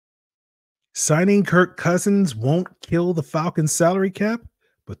Signing Kirk Cousins won't kill the Falcons' salary cap,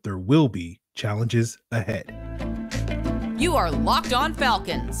 but there will be challenges ahead. You are Locked On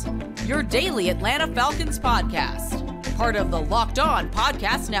Falcons, your daily Atlanta Falcons podcast. Part of the Locked On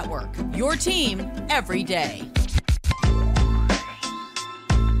Podcast Network, your team every day.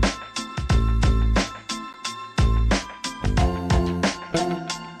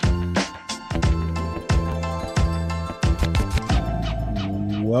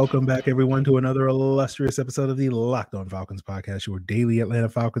 Welcome back, everyone, to another illustrious episode of the Locked On Falcons podcast, your daily Atlanta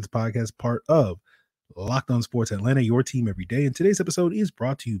Falcons podcast, part of Locked On Sports Atlanta, your team every day. And today's episode is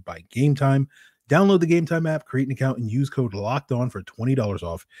brought to you by Game Time. Download the Game Time app, create an account, and use code Locked On for $20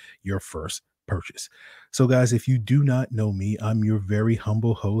 off your first purchase. So, guys, if you do not know me, I'm your very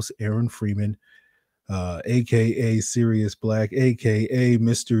humble host, Aaron Freeman, aka Sirius Black, aka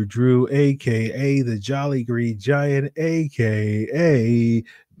Mr. Drew, aka the Jolly Green Giant, aka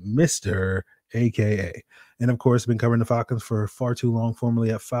Mr. AKA. And of course, been covering the Falcons for far too long,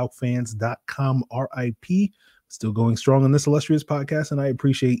 formerly at falcfans.com, RIP. Still going strong on this illustrious podcast, and I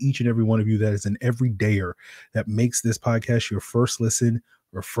appreciate each and every one of you that is an everydayer that makes this podcast your first listen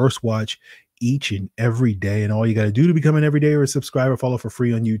or first watch each and every day. And all you got to do to become an everydayer is subscribe or follow for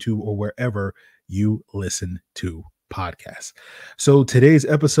free on YouTube or wherever you listen to podcasts. So today's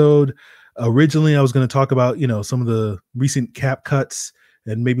episode, originally I was going to talk about, some of the recent cap cuts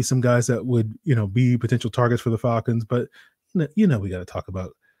and maybe some guys that would, be potential targets for the Falcons. But, we got to talk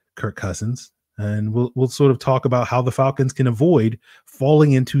about Kirk Cousins, and we'll sort of talk about how the Falcons can avoid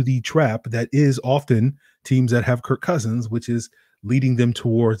falling into the trap that is often teams that have Kirk Cousins, which is leading them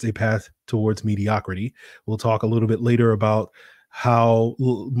towards a path towards mediocrity. We'll talk a little bit later about how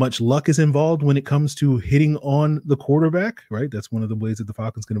much luck is involved when it comes to hitting on the quarterback, right? That's one of the ways that the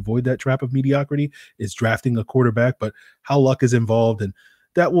Falcons can avoid that trap of mediocrity is drafting a quarterback, but how luck is involved. And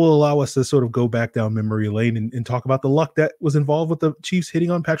that will allow us to sort of go back down memory lane and talk about the luck that was involved with the Chiefs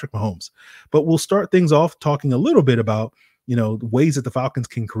hitting on Patrick Mahomes. But we'll start things off talking a little bit about, the ways that the Falcons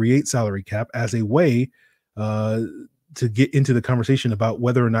can create salary cap as a way to get into the conversation about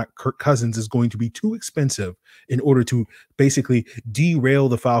whether or not Kirk Cousins is going to be too expensive in order to basically derail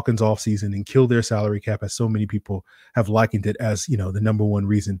the Falcons offseason and kill their salary cap, as so many people have likened it as, the number one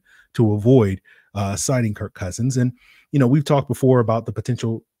reason to avoid signing Kirk Cousins. And, we've talked before about the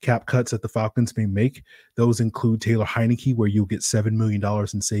potential cap cuts that the Falcons may make. Those include Taylor Heineke, where you'll get $7 million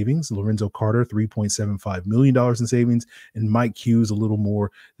in savings, Lorenzo Carter, $3.75 million in savings, and Mike Hughes, a little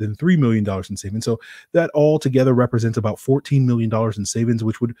more than $3 million in savings. So that all together represents about $14 million in savings,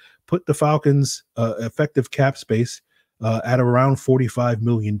 which would put the Falcons' effective cap space at around $45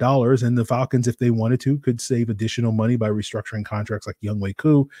 million. And the Falcons, if they wanted to, could save additional money by restructuring contracts like Younghoe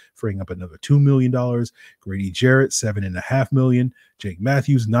Koo, freeing up another $2 million, Grady Jarrett, $7.5 million, Jake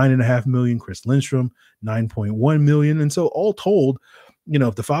Matthews, $9.5 million, Chris Lindstrom, $9.1 million. And so all told,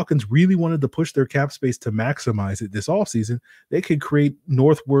 if the Falcons really wanted to push their cap space to maximize it this offseason, they could create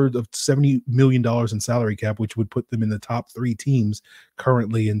northward of $70 million in salary cap, which would put them in the top three teams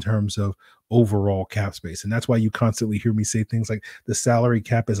currently in terms of overall cap space. And that's why you constantly hear me say things like the salary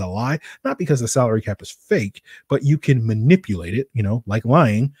cap is a lie, not because the salary cap is fake, but you can manipulate it, like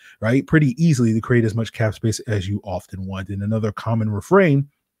lying, right, pretty easily to create as much cap space as you often want. And another common refrain,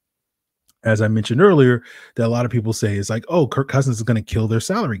 as I mentioned earlier, that a lot of people say is like, oh, Kirk Cousins is going to kill their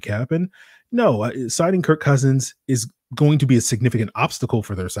salary cap. And no, signing Kirk Cousins is going to be a significant obstacle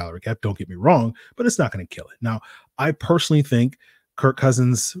for their salary cap. Don't get me wrong, but it's not going to kill it. Now, I personally think Kirk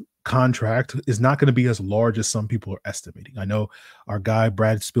Cousins' contract is not going to be as large as some people are estimating. I know our guy,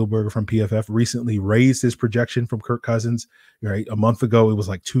 Brad Spielberger from PFF, recently raised his projection from Kirk Cousins, right? A month ago, it was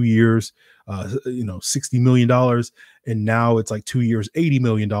like 2 years, $60 million. And now it's like 2 years, $80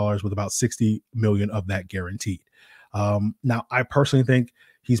 million with about $60 million of that guaranteed. Now, I personally think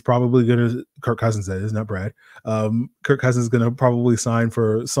he's probably going to, Kirk Cousins, that is, not Brad. Kirk Cousins is going to probably sign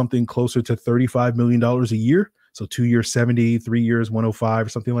for something closer to $35 million a year. So 2 years, 70, 3 years, 105, or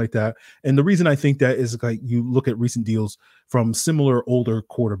something like that. And the reason I think that is like you look at recent deals from similar older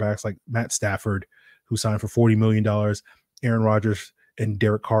quarterbacks like Matt Stafford, who signed for $40 million, Aaron Rodgers and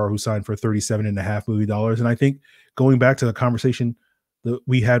Derek Carr, who signed for $37.5 million. And I think going back to the conversation that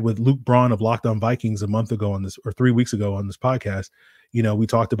we had with Luke Braun of Locked On Vikings a month ago on this, or 3 weeks ago on this podcast, we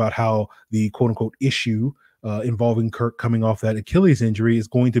talked about how the quote unquote issue involving Kirk coming off that Achilles injury is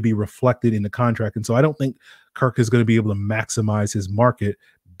going to be reflected in the contract. And so I don't think Kirk is going to be able to maximize his market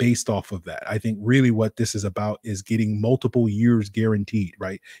based off of that. I think really what this is about is getting multiple years guaranteed,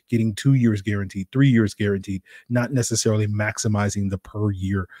 right? Getting 2 years guaranteed, 3 years guaranteed, not necessarily maximizing the per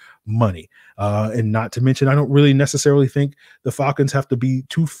year money. And not to mention, I don't really necessarily think the Falcons have to be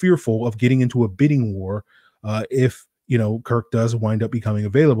too fearful of getting into a bidding war if Kirk does wind up becoming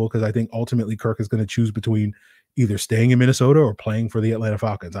available, because I think ultimately Kirk is going to choose between either staying in Minnesota or playing for the Atlanta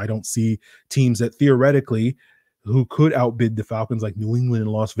Falcons. I don't see teams that theoretically who could outbid the Falcons, like New England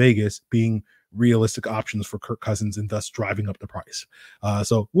and Las Vegas, being realistic options for Kirk Cousins and thus driving up the price.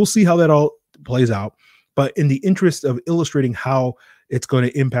 So we'll see how that all plays out. But in the interest of illustrating how it's going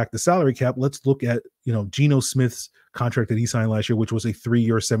to impact the salary cap, let's look at, Geno Smith's contract that he signed last year, which was a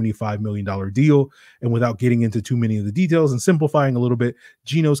 3-year, $75 million deal. And without getting into too many of the details and simplifying a little bit,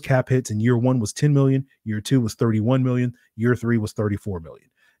 Geno's cap hits in year 1 was $10 million, year 2 was $31 million, year 3 was $34 million.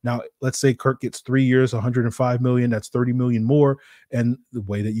 Now, let's say Kirk gets 3 years, $105 million, that's $30 million more. And the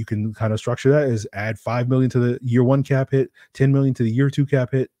way that you can kind of structure that is add $5 million to the year 1 cap hit, $10 million to the year 2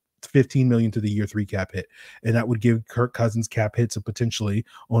 cap hit, $15 million to the year 3 cap hit. And that would give Kirk Cousins cap hits of potentially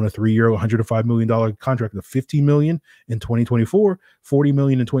on a 3-year, $105 million contract of $50 million in 2024, $40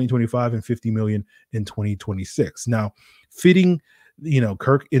 million in 2025, and $50 million in 2026. Now, fitting,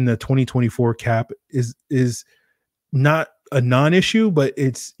 Kirk in the 2024 cap is not a non-issue, but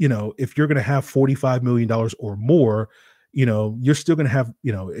it's, if you're going to have $45 million or more, you're still going to have,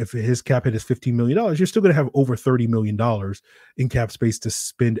 if his cap hit is $15 million, you're still going to have over $30 million in cap space to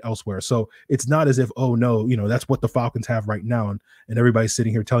spend elsewhere. So it's not as if, oh no, that's what the Falcons have right now. And everybody's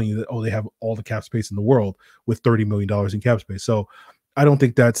sitting here telling you that, oh, they have all the cap space in the world with $30 million in cap space. So I don't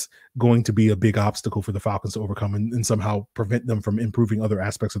think that's going to be a big obstacle for the Falcons to overcome and somehow prevent them from improving other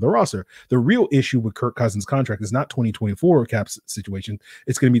aspects of the roster. The real issue with Kirk Cousins' contract is not 2024 cap situation.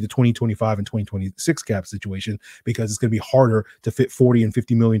 It's going to be the 2025 and 2026 cap situation, because it's going to be harder to fit $40 and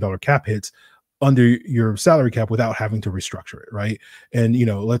 $50 million cap hits under your salary cap without having to restructure it, right? And,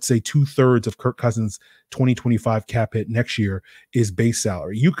 let's say 2/3 of Kirk Cousins' 2025 cap hit next year is base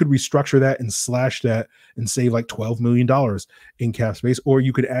salary. You could restructure that and slash that and save like $12 million in cap space, or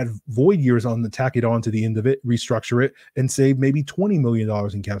you could add void years on the tack it on to the end of it, restructure it, and save maybe $20 million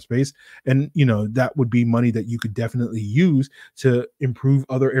in cap space. And, that would be money that you could definitely use to improve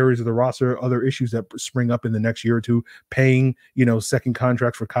other areas of the roster, other issues that spring up in the next year or two, paying, second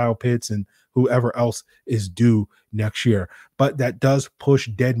contracts for Kyle Pitts and whoever else is due next year. But that does push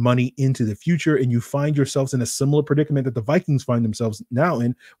dead money into the future, and you find yourselves in a similar predicament that the Vikings find themselves now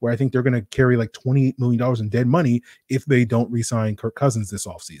in, where I think they're going to carry like $28 million in dead money if they don't re-sign Kirk Cousins this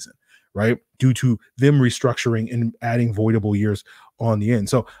offseason, right? Due to them restructuring and adding voidable years on the end.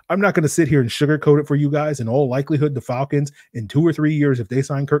 So I'm not going to sit here and sugarcoat it for you guys. In all likelihood, the Falcons in 2 or 3 years, if they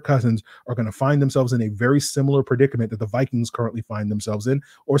sign Kirk Cousins, are going to find themselves in a very similar predicament that the Vikings currently find themselves in,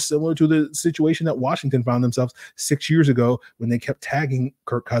 or similar to the situation that Washington found themselves 6 years ago when they kept tagging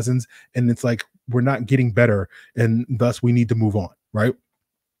Kirk Cousins. And it's like, we're not getting better, and thus we need to move on, right?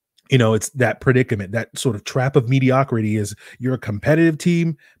 It's that predicament, that sort of trap of mediocrity is you're a competitive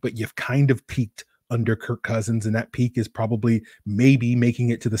team, but you've kind of peaked under Kirk Cousins, and that peak is probably maybe making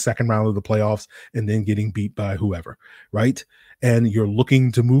it to the second round of the playoffs and then getting beat by whoever, right? And you're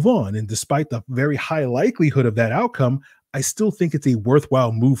looking to move on. And despite the very high likelihood of that outcome, I still think it's a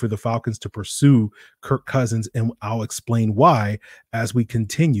worthwhile move for the Falcons to pursue Kirk Cousins, and I'll explain why as we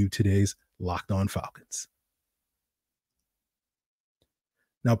continue today's Locked On Falcons.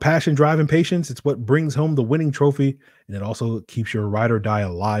 Now, passion, drive, and patience, it's what brings home the winning trophy, and it also keeps your ride or die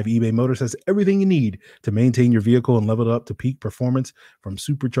alive. eBay Motors has everything you need to maintain your vehicle and level it up to peak performance, from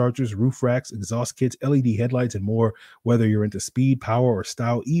superchargers, roof racks, exhaust kits, LED headlights, and more. Whether you're into speed, power, or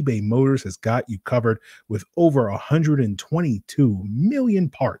style, eBay Motors has got you covered with over 122 million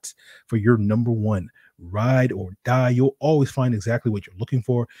parts for your number one ride or die. You'll always find exactly what you're looking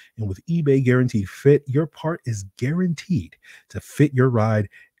for. And with eBay Guaranteed Fit, your part is guaranteed to fit your ride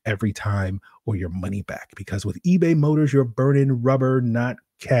every time, or your money back. Because with eBay Motors, you're burning rubber, not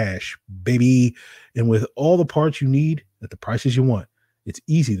cash, baby. And with all the parts you need at the prices you want, it's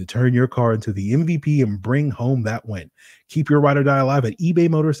easy to turn your car into the MVP and bring home that win. Keep your ride or die alive at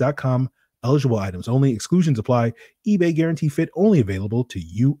ebaymotors.com. Eligible items only. Exclusions apply. eBay Guaranteed Fit only available to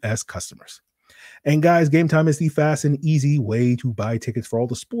U.S. customers. And guys, Game Time is the fast and easy way to buy tickets for all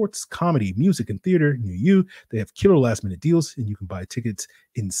the sports, comedy, music, and theater near you. They have killer last-minute deals, and you can buy tickets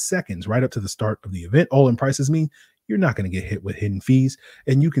in seconds right up to the start of the event. All-in prices mean you're not going to get hit with hidden fees,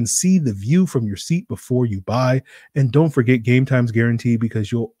 and you can see the view from your seat before you buy. And don't forget Game Time's guarantee,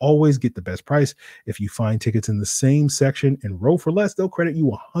 because you'll always get the best price. If you find tickets in the same section and row for less, they'll credit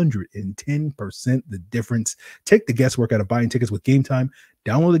you 110% the difference. Take the guesswork out of buying tickets with Game Time.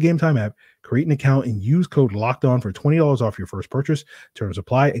 Download the Game Time app, create an account, and use code LOCKEDON for $20 off your first purchase. Terms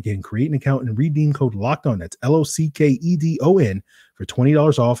apply. Again, create an account and redeem code LOCKEDON. That's LOCKEDON for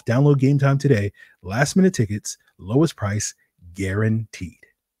 $20 off. Download Game Time today. Last minute tickets, lowest price guaranteed.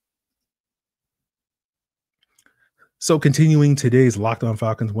 So continuing today's Locked On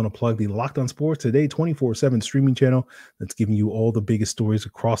Falcons, want to plug the Locked On Sports Today 24/7 streaming channel that's giving you all the biggest stories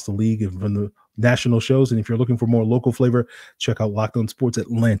across the league and from the national shows. And if you're looking for more local flavor, check out Locked On Sports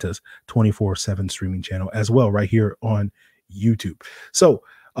Atlanta's 24/7 streaming channel as well, right here on YouTube. So,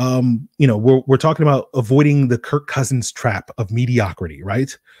 we're talking about avoiding the Kirk Cousins trap of mediocrity,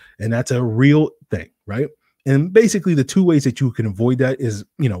 right? And that's a real thing, right? And basically the two ways that you can avoid that is,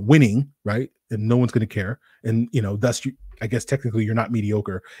 winning, right? And no one's going to care. And, thus, I guess technically you're not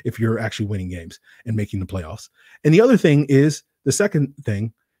mediocre if you're actually winning games and making the playoffs. And the other thing is, the second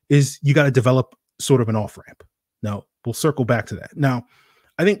thing is you got to develop sort of an off-ramp. Now, we'll circle back to that. Now,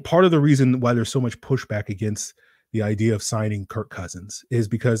 I think part of the reason why there's so much pushback against the idea of signing Kirk Cousins is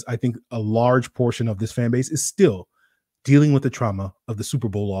because I think a large portion of this fan base is still dealing with the trauma of the Super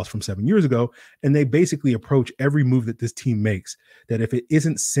Bowl loss from 7 years ago. And they basically approach every move that this team makes that if it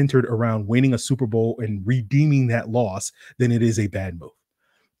isn't centered around winning a Super Bowl and redeeming that loss, then it is a bad move.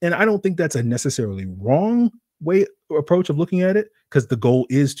 And I don't think that's a necessarily wrong approach of looking at it, because the goal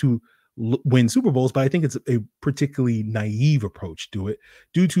is to win Super Bowls, but I think it's a particularly naive approach to it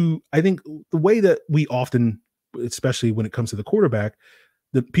due to, I think, the way that we often, especially when it comes to the quarterback,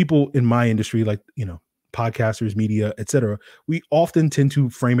 the people in my industry, like, podcasters, media, etc., we often tend to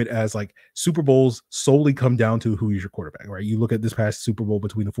frame it as like Super Bowls solely come down to who is your quarterback, right? You look at this past Super Bowl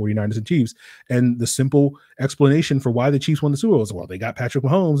between the 49ers and Chiefs, and the simple explanation for why the Chiefs won the Super Bowl is, well, they got Patrick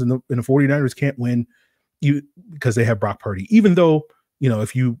Mahomes, and the 49ers can't win because they have Brock Purdy. Even though,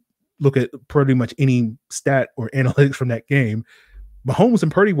 if you look at pretty much any stat or analytics from that game, Mahomes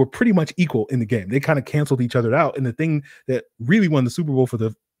and Purdy were pretty much equal in the game. They kind of canceled each other out. And the thing that really won the Super Bowl for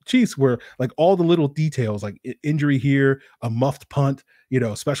the Chiefs were like all the little details, like injury here, a muffed punt,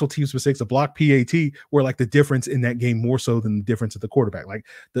 special teams mistakes, a blocked PAT, were like the difference in that game more so than the difference at the quarterback. Like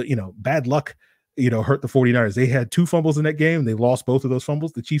the, bad luck, hurt the 49ers. They had 2 fumbles in that game. They lost both of those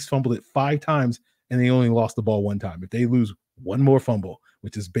fumbles. The Chiefs fumbled it 5 times and they only lost the ball 1 time. If they lose one more fumble,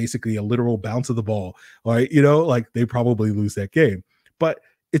 which is basically a literal bounce of the ball, all right, like they probably lose that game. But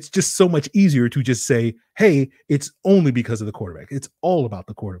it's just so much easier to just say, hey, it's only because of the quarterback. It's all about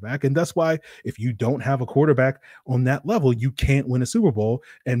the quarterback. And that's why if you don't have a quarterback on that level, you can't win a Super Bowl.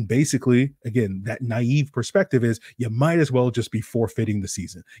 And basically, again, that naive perspective is you might as well just be forfeiting the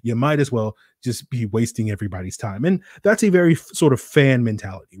season. You might as well just be wasting everybody's time. And that's a very sort of fan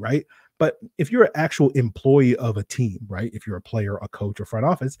mentality, right? But if you're an actual employee of a team, right? If you're a player, a coach, or front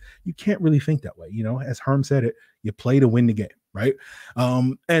office, you can't really think that way. As Herm said it, you play to win the game, right?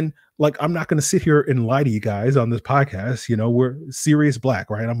 And like, I'm not going to sit here and lie to you guys on this podcast. We're serious black,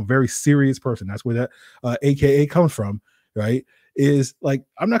 right? I'm a very serious person. That's where that AKA comes from, right? Is like,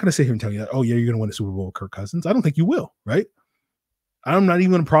 I'm not going to sit here and tell you that, oh yeah, you're going to win a Super Bowl with Kirk Cousins. I don't think you will, right? I'm not even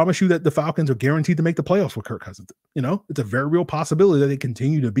going to promise you that the Falcons are guaranteed to make the playoffs with Kirk Cousins. It's a very real possibility that they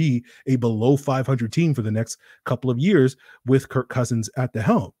continue to be a below 500 team for the next couple of years with Kirk Cousins at the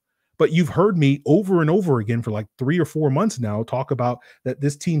helm. But you've heard me over and over again for like 3 or 4 months now talk about that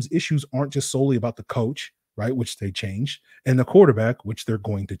this team's issues aren't just solely about the coach, right, which they changed, and the quarterback, which they're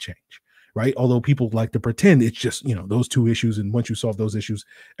going to change, right? Although people like to pretend it's just, those 2 issues. And once you solve those issues,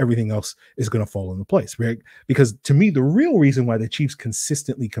 everything else is going to fall into place, right? Because to me, the real reason why the Chiefs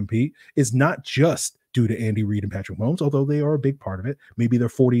consistently compete is not just due to Andy Reid and Patrick Mahomes, although they are a big part of it. Maybe they're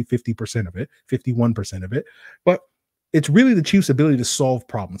 40, 50% of it, 51% of it. But it's really the Chiefs' ability to solve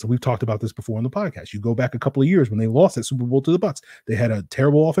problems. And we've talked about this before on the podcast. You go back a couple of years when they lost that Super Bowl to the Bucs. They had a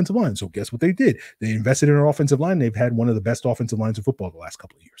terrible offensive line. So guess what they did? They invested in an offensive line. They've had one of the best offensive lines in football the last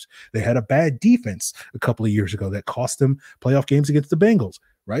couple of years. They had a bad defense a couple of years ago that cost them playoff games against the Bengals,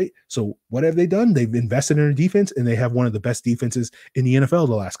 right? So what have they done? They've invested in a defense, and they have one of the best defenses in the NFL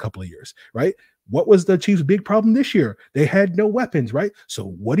the last couple of years, right? What was the Chiefs' big problem this year? They had no weapons, right?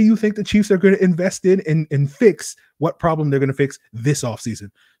 So what do you think the Chiefs are going to invest in and fix? What problem they're going to fix this offseason?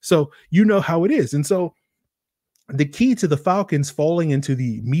 So you know how it is. And so the key to the Falcons falling into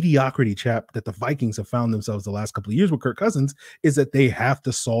the mediocrity trap that the Vikings have found themselves the last couple of years with Kirk Cousins is that they have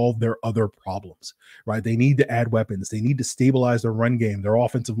to solve their other problems, right? They need to add weapons. They need to stabilize their run game, their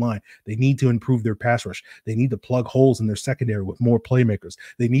offensive line. They need to improve their pass rush. They need to plug holes in their secondary with more playmakers.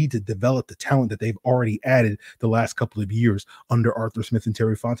 They need to develop the talent that they've already added the last couple of years under Arthur Smith and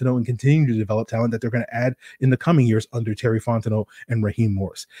Terry Fontenot, and continue to develop talent that they're going to add in the coming years under Terry Fontenot and Raheem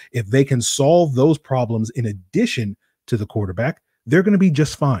Morris. If they can solve those problems in addition to the quarterback, they're going to be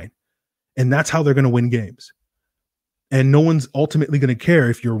just fine. And that's how they're going to win games. And no one's ultimately going to care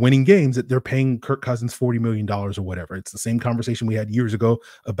if you're winning games that they're paying Kirk Cousins $40 million or whatever. It's the same conversation we had years ago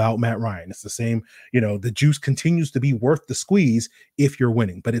about Matt Ryan. It's the same, the juice continues to be worth the squeeze if you're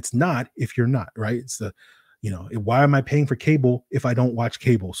winning, but it's not if you're not, right? It's the, why am I paying for cable if I don't watch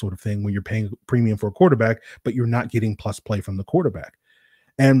cable sort of thing when you're paying premium for a quarterback, but you're not getting plus play from the quarterback.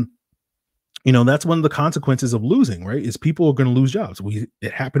 And that's one of the consequences of losing, right? Is people are going to lose jobs.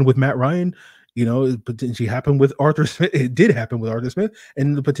 It happened with Matt Ryan, it potentially happened with Arthur Smith. It did happen with Arthur Smith,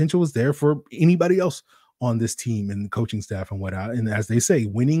 and the potential was there for anybody else on this team and the coaching staff and whatnot. And as they say,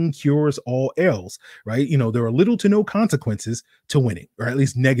 winning cures all ails, right? There are little to no consequences to winning, or at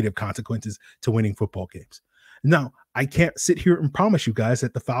least negative consequences to winning football games. Now, I can't sit here and promise you guys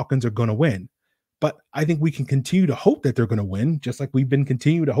that the Falcons are going to win, but I think we can continue to hope that they're going to win, just like we've been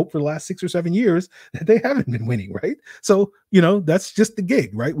continuing to hope for the last 6 or 7 years that they haven't been winning, right? So, that's just the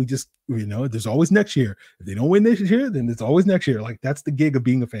gig, right? We just, there's always next year. If they don't win this year, then it's always next year. Like, that's the gig of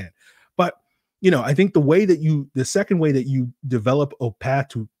being a fan. But, I think the second way that you develop a path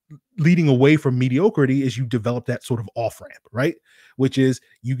to leading away from mediocrity is you develop that sort of off-ramp, right? Which is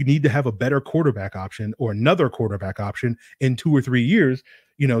you need to have a better quarterback option or another quarterback option in 2 or 3 years,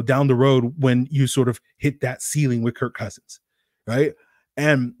 down the road when you sort of hit that ceiling with Kirk Cousins, right?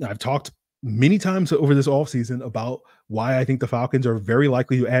 And I've talked many times over this offseason about why I think the Falcons are very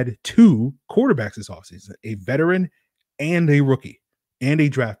likely to add 2 quarterbacks this offseason, a veteran and a rookie and a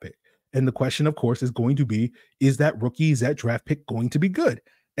draft pick. And the question, of course, is going to be, is that draft pick going to be good?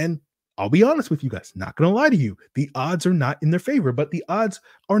 And I'll be honest with you guys, not going to lie to you. The odds are not in their favor, but the odds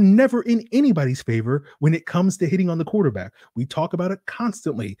are never in anybody's favor when it comes to hitting on the quarterback. We talk about it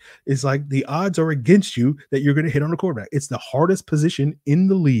constantly. It's like the odds are against you that you're going to hit on the quarterback. It's the hardest position in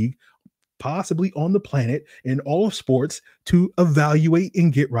the league, possibly on the planet, in all of sports to evaluate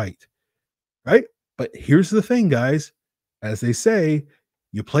and get right. Right? But here's the thing, guys. As they say,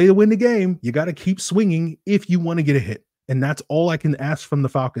 you play to win the game. You got to keep swinging if you want to get a hit. And that's all I can ask from the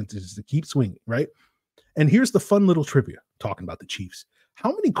Falcons is to keep swinging, right? And here's the fun little trivia talking about the Chiefs.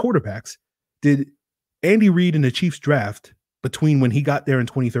 How many quarterbacks did Andy Reid and the Chiefs draft between when he got there in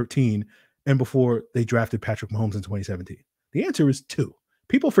 2013 and before they drafted Patrick Mahomes in 2017? The answer is 2.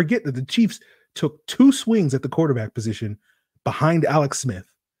 People forget that the Chiefs took 2 swings at the quarterback position behind Alex Smith,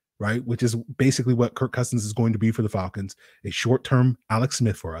 right? Which is basically what Kirk Cousins is going to be for the Falcons, a short-term Alex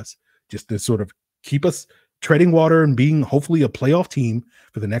Smith for us, just to sort of keep us treading water and being hopefully a playoff team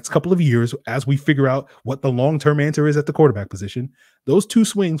for the next couple of years as we figure out what the long-term answer is at the quarterback position. Those 2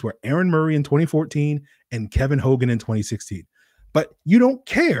 swings were Aaron Murray in 2014 and Kevin Hogan in 2016. But you don't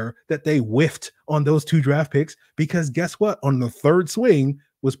care that they whiffed on those 2 draft picks because guess what? On the 3rd swing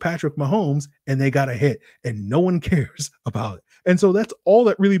was Patrick Mahomes and they got a hit and no one cares about it. And so that's all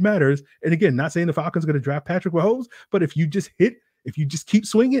that really matters. And again, not saying the Falcons are going to draft Patrick Mahomes, but if you just keep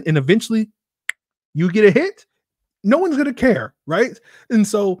swinging and eventually you get a hit, no one's going to care, right? And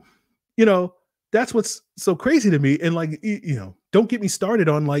so, that's what's so crazy to me. And don't get me started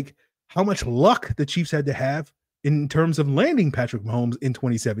on how much luck the Chiefs had to have in terms of landing Patrick Mahomes in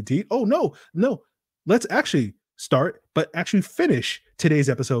 2017. Oh, no. Let's actually start, but actually finish today's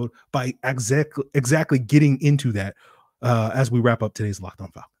episode by exactly getting into that as we wrap up today's Locked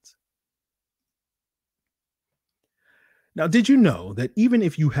On Falcons. Now, did you know that even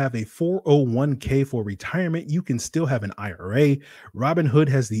if you have a 401k for retirement, you can still have an IRA? Robinhood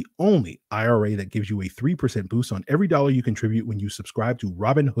has the only IRA that gives you a 3% boost on every dollar you contribute when you subscribe to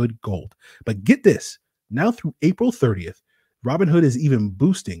Robinhood Gold. But get this, now through April 30th, Robinhood is even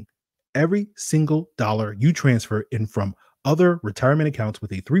boosting every single dollar you transfer in from other retirement accounts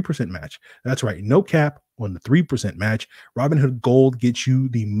with a 3% match. That's right, no cap on the 3% match. Robinhood Gold gets you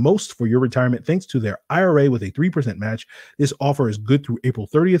the most for your retirement thanks to their IRA with a 3% match. This offer is good through April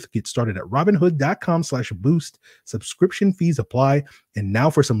 30th. Get started at robinhood.com/boost. Subscription fees apply. And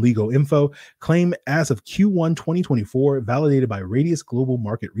now for some legal info. Claim as of Q1 2024, validated by Radius Global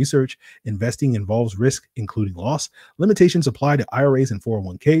Market Research. Investing involves risk, including loss. Limitations apply to IRAs and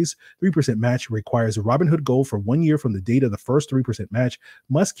 401ks. 3% match requires Robinhood Gold for 1 year from the date of the first 3% match.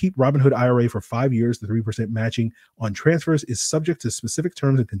 Must keep Robinhood IRA for 5 years. The 3% 100% matching on transfers is subject to specific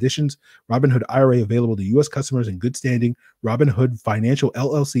terms and conditions. Robinhood IRA available to U.S. customers in good standing. Robinhood Financial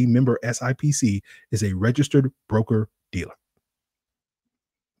LLC member SIPC is a registered broker-dealer.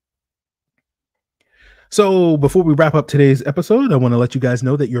 So before we wrap up today's episode, I want to let you guys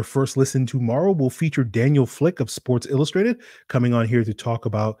know that your first listen tomorrow will feature Daniel Flick of Sports Illustrated coming on here to talk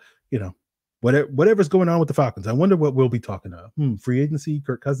about, whatever's going on with the Falcons. I wonder what we'll be talking about. Free agency,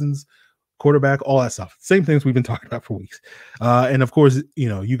 Kirk Cousins, quarterback, all that stuff. Same things we've been talking about for weeks. And of course,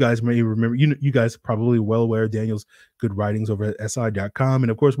 you guys may remember, you guys are probably well aware of Daniel's good writings over at SI.com.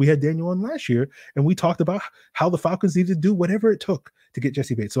 And of course, we had Daniel on last year and we talked about how the Falcons needed to do whatever it took to get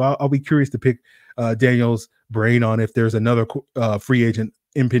Jesse Bates. So I'll be curious to pick Daniel's brain on if there's another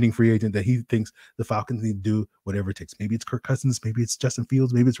impending free agent that he thinks the Falcons need to do whatever it takes. Maybe it's Kirk Cousins, maybe it's Justin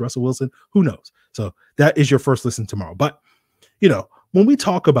Fields, maybe it's Russell Wilson, who knows? So that is your first listen tomorrow. But, when we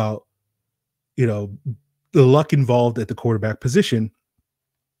talk about, the luck involved at the quarterback position,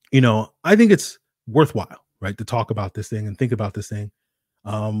 I think it's worthwhile, right, to talk about this thing and think about this thing.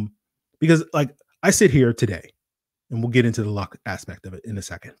 Because I sit here today, and we'll get into the luck aspect of it in a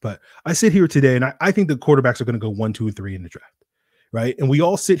second, but I sit here today and I think the quarterbacks are going to go 1, 2, and 3 in the draft, right? And we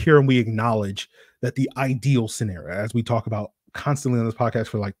all sit here and we acknowledge that the ideal scenario, as we talk about constantly on this podcast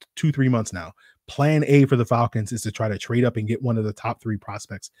for 2-3 months now, plan A for the Falcons is to try to trade up and get one of the top 3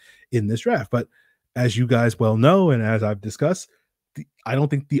 prospects in this draft. But as you guys well know, and as I've discussed, I don't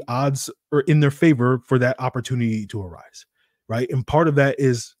think the odds are in their favor for that opportunity to arise, right? And part of that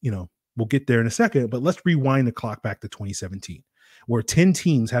is, we'll get there in a second, but let's rewind the clock back to 2017, where 10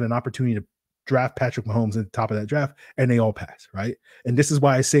 teams had an opportunity to draft Patrick Mahomes at the top of that draft, and they all passed, right? And this is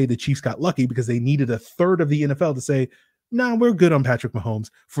why I say the Chiefs got lucky, because they needed a third of the NFL to say, nah, we're good on Patrick Mahomes,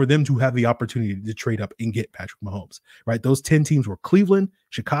 for them to have the opportunity to trade up and get Patrick Mahomes, right? Those 10 teams were Cleveland,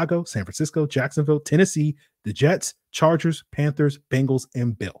 Chicago, San Francisco, Jacksonville, Tennessee, the Jets, Chargers, Panthers, Bengals,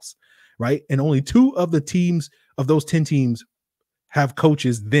 and Bills, right? And only 2 of the teams of those 10 teams have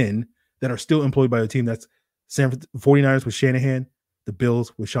coaches then that are still employed by the team. That's 49ers with Shanahan, the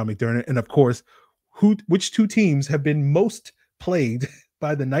Bills with Sean McDermott, and of course, which 2 teams have been most plagued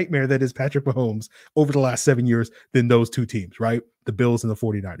by the nightmare that is Patrick Mahomes over the last 7 years than those 2 teams, right? The Bills and the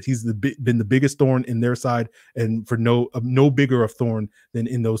 49ers. He's been the biggest thorn in their side, and for no bigger of thorn than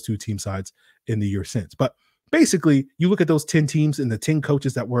in those 2 team sides in the year since. But basically, you look at those 10 teams and the 10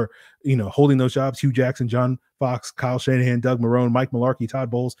 coaches that were, holding those jobs: Hugh Jackson, John Fox, Kyle Shanahan, Doug Marrone, Mike Mularkey, Todd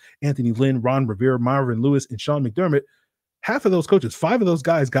Bowles, Anthony Lynn, Ron Rivera, Marvin Lewis, and Sean McDermott. Half of those coaches, 5 of those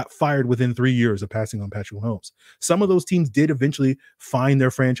guys got fired within 3 years of passing on Patrick Mahomes. Some of those teams did eventually find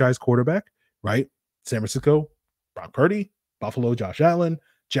their franchise quarterback, right? San Francisco, Brock Purdy; Buffalo, Josh Allen;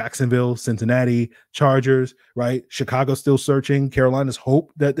 Jacksonville, Cincinnati, Chargers, right? Chicago still searching. Carolina's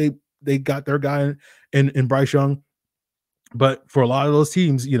hope that they got their guy in Bryce Young. But for a lot of those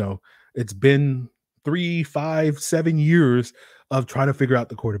teams, it's been 3, 5, 7 years of trying to figure out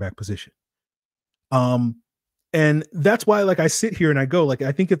the quarterback position. And that's why, I sit here and I go,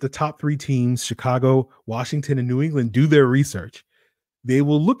 I think if the top 3 teams, Chicago, Washington, and New England, do their research, they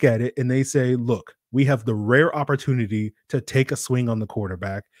will look at it and they say, look, we have the rare opportunity to take a swing on the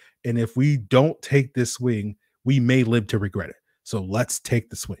quarterback. And if we don't take this swing, we may live to regret it. So let's take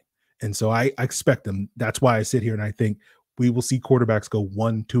the swing. And so I expect them. That's why I sit here and I think we will see quarterbacks go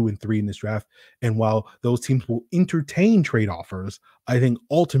 1, 2, and 3 in this draft. And while those teams will entertain trade offers, I think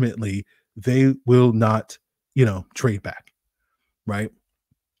ultimately they will not trade back, right?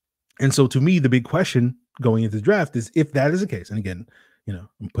 And so to me, the big question going into the draft is, if that is the case, and again,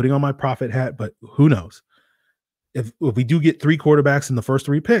 I'm putting on my prophet hat, but who knows? If we do get 3 quarterbacks in the first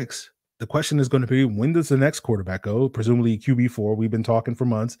 3 picks, the question is going to be, when does the next quarterback go? Presumably QB4. We've been talking for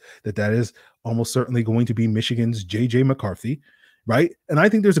months that is almost certainly going to be Michigan's J.J. McCarthy, right? And I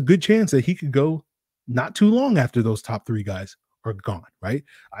think there's a good chance that he could go not too long after those top 3 guys are gone, right?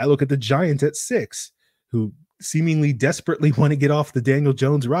 I look at the Giants at 6, who seemingly desperately want to get off the Daniel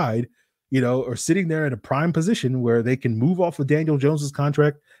Jones ride, or sitting there in a prime position where they can move off of Daniel Jones's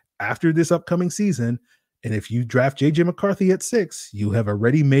contract after this upcoming season. And if you draft J.J. McCarthy at 6, you have a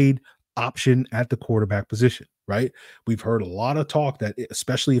ready-made option at the quarterback position, right? We've heard a lot of talk that,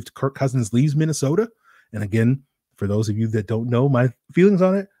 especially if Kirk Cousins leaves Minnesota, and again, for those of you that don't know my feelings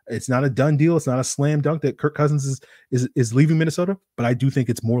on it, it's not a done deal. It's not a slam dunk that Kirk Cousins is leaving Minnesota, but I do think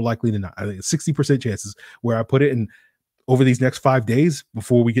it's more likely than not. I think it's 60% chances where I put it in over these next 5 days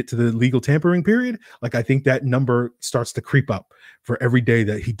before we get to the legal tampering period. I think that number starts to creep up for every day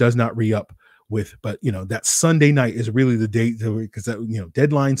that he does not re-up with. But, that Sunday night is really the date, because,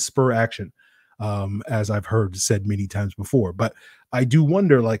 deadline spur action. as I've heard said many times before. But I do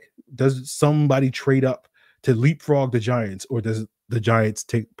wonder, like, does somebody trade up to leapfrog the Giants, or does the Giants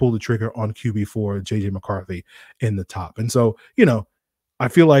pull the trigger on QB4 JJ McCarthy in the top? And so, I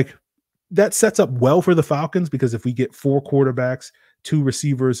feel like that sets up well for the Falcons, because if we get 4 quarterbacks, 2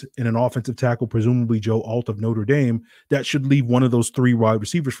 receivers, and an offensive tackle, presumably Joe Alt of Notre Dame, that should leave one of those 3 wide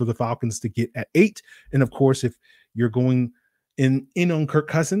receivers for the Falcons to get at 8. And of course, if you're going in on Kirk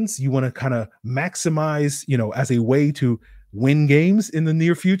Cousins, you want to kind of maximize, as a way to win games in the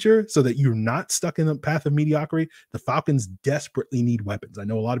near future so that you're not stuck in the path of mediocrity. The Falcons desperately need weapons. I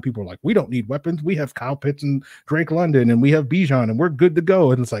know a lot of people are like, we don't need weapons. We have Kyle Pitts and Drake London, and we have Bijan, and we're good to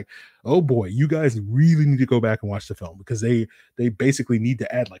go. And it's like, oh boy, you guys really need to go back and watch the film, because they basically need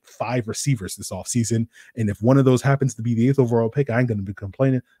to add like 5 receivers this offseason. And if one of those happens to be the 8th overall pick, I ain't going to be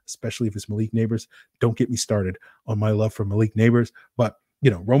complaining, especially if it's Malik Neighbors. Don't get me started on my love for Malik Neighbors. But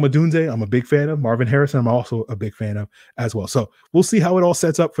Roma Dunze, I'm a big fan of. Marvin Harrison, I'm also a big fan of as well. So we'll see how it all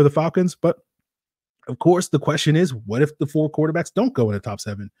sets up for the Falcons. But of course, the question is, what if the 4 quarterbacks don't go in the top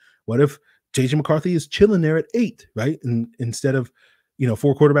 7? What if JJ McCarthy is chilling there at 8, right? And instead of, 4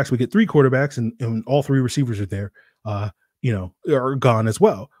 quarterbacks, we get 3 quarterbacks, and all 3 receivers are there, are gone as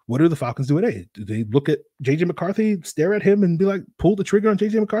well. What do the Falcons do at 8? Do they look at JJ McCarthy, stare at him, and be like, pull the trigger on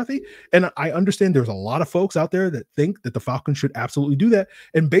JJ McCarthy? And I understand there's a lot of folks out there that think that the Falcons should absolutely do that.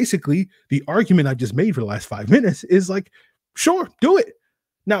 And basically, the argument I just made for the last 5 minutes is like, sure, do it.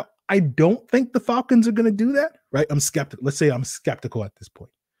 Now, I don't think the Falcons are going to do that, right? I'm skeptical. Let's say I'm skeptical at this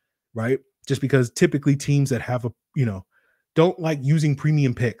point, right? Just because typically teams that have don't like using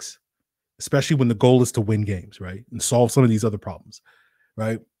premium picks, especially when the goal is to win games, right? And solve some of these other problems,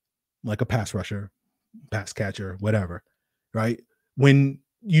 right? Like a pass rusher, pass catcher, whatever, right? When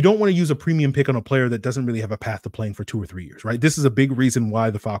you don't want to use a premium pick on a player that doesn't really have a path to playing for 2 or 3 years, right? This is a big reason why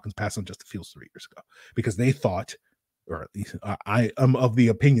the Falcons passed on Justin Fields 3 years ago, because they thought, or at least I am of the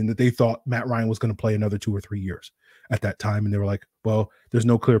opinion that they thought Matt Ryan was going to play another 2 or 3 years at that time. And they were like, well, there's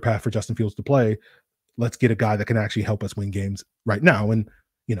no clear path for Justin Fields to play. Let's get a guy that can actually help us win games right now. And,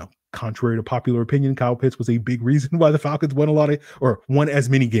 contrary to popular opinion, Kyle Pitts was a big reason why the Falcons won won as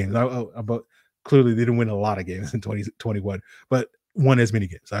many games. But clearly they didn't win a lot of games in 2021, but won as many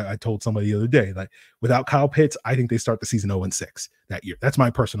games. I told somebody the other day, like, without Kyle Pitts, I think they start the season 0-6 that year. That's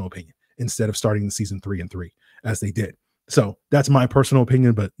my personal opinion, instead of starting the season 3-3 as they did. So that's my personal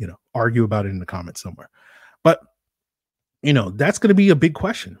opinion, but, argue about it in the comments somewhere. But, that's going to be a big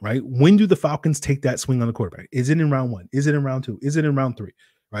question, right? When do the Falcons take that swing on the quarterback? Is it in round 1? Is it in round 2? Is it in round 3?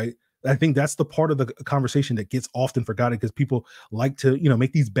 Right? I think that's the part of the conversation that gets often forgotten, because people like to,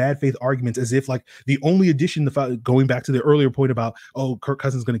 make these bad faith arguments as if like the only addition, going back to the earlier point about, oh, Kirk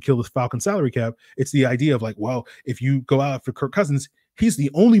Cousins is going to kill the Falcon salary cap. It's the idea of like, well, if you go out for Kirk Cousins, he's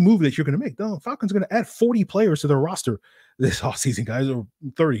the only move that you're going to make. No, Falcons are going to add 40 players to their roster this offseason, guys, or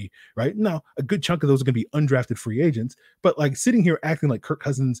 30, right? Now, a good chunk of those are going to be undrafted free agents, but like sitting here acting like Kirk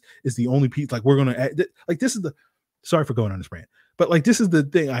Cousins is the only piece, like we're going to add, like this is the, sorry for going on this rant, but like this is the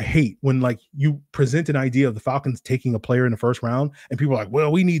thing I hate, when like you present an idea of the Falcons taking a player in the first round and people are like,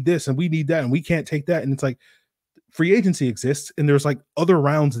 well, we need this and we need that and we can't take that. And it's like, free agency exists, and there's like other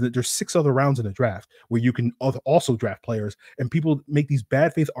rounds, and there's 6 other rounds in the draft where you can also draft players, and people make these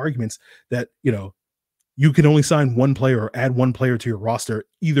bad faith arguments that, you can only sign 1 player or add 1 player to your roster,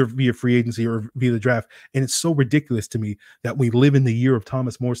 either via free agency or via the draft. And it's so ridiculous to me that we live in the year of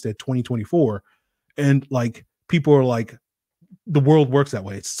Thomas Morstead 2024. And like, people are like, the world works that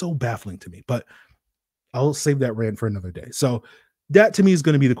way. It's so baffling to me, but I'll save that rant for another day. So that to me is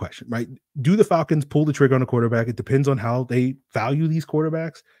going to be the question, right? Do the Falcons pull the trigger on a quarterback? It depends on how they value these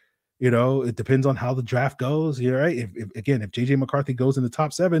quarterbacks. It depends on how the draft goes. Right? If JJ McCarthy goes in the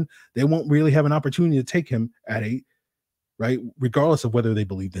top 7, they won't really have an opportunity to take him at 8, right? Regardless of whether they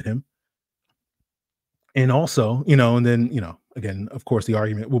believed in him. And also, and then, again, of course, the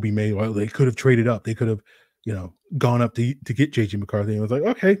argument will be made, well, they could have traded up. They could have, gone up to get JJ McCarthy. And it was like,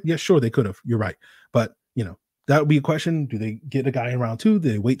 okay, yeah, sure, they could have. You're right. But, that would be a question. Do they get a guy in round 2?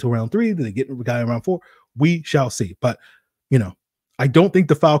 Do they wait till round 3? Do they get a guy in round 4? We shall see. But, I don't think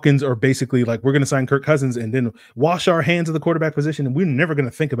the Falcons are basically like, we're going to sign Kirk Cousins and then wash our hands of the quarterback position, and we're never going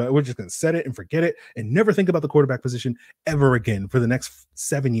to think about it. We're just going to set it and forget it and never think about the quarterback position ever again for the next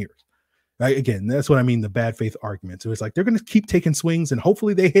 7 years. Right? Again, that's what I mean, the bad faith argument. So it's like they're going to keep taking swings, and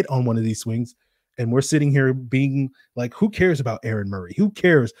hopefully they hit on one of these swings. And we're sitting here being like, who cares about Aaron Murray? Who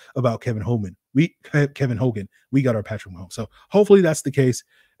cares about Kevin Hogan? We got our Patrick Mahomes. So hopefully that's the case.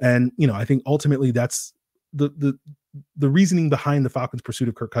 And, I think ultimately that's the the reasoning behind the Falcons' pursuit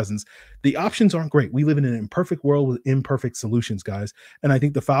of Kirk Cousins. The options aren't great. We live in an imperfect world with imperfect solutions, guys. And I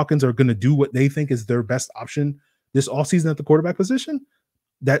think the Falcons are going to do what they think is their best option this offseason at the quarterback position.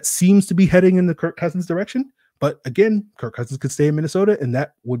 That seems to be heading in the Kirk Cousins direction. But again, Kirk Cousins could stay in Minnesota, and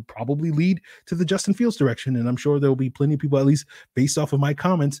that would probably lead to the Justin Fields direction. And I'm sure there will be plenty of people, at least based off of my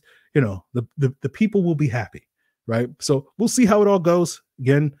comments, the people will be happy, right? So we'll see how it all goes.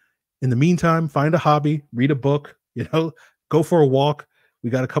 Again, in the meantime, find a hobby, read a book, go for a walk. We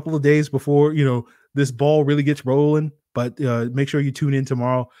got a couple of days before, this ball really gets rolling, but make sure you tune in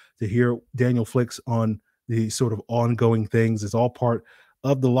tomorrow to hear Daniel Flicks on the sort of ongoing things. It's all part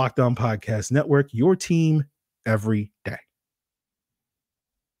of the Locked On Podcast Network, your team every day.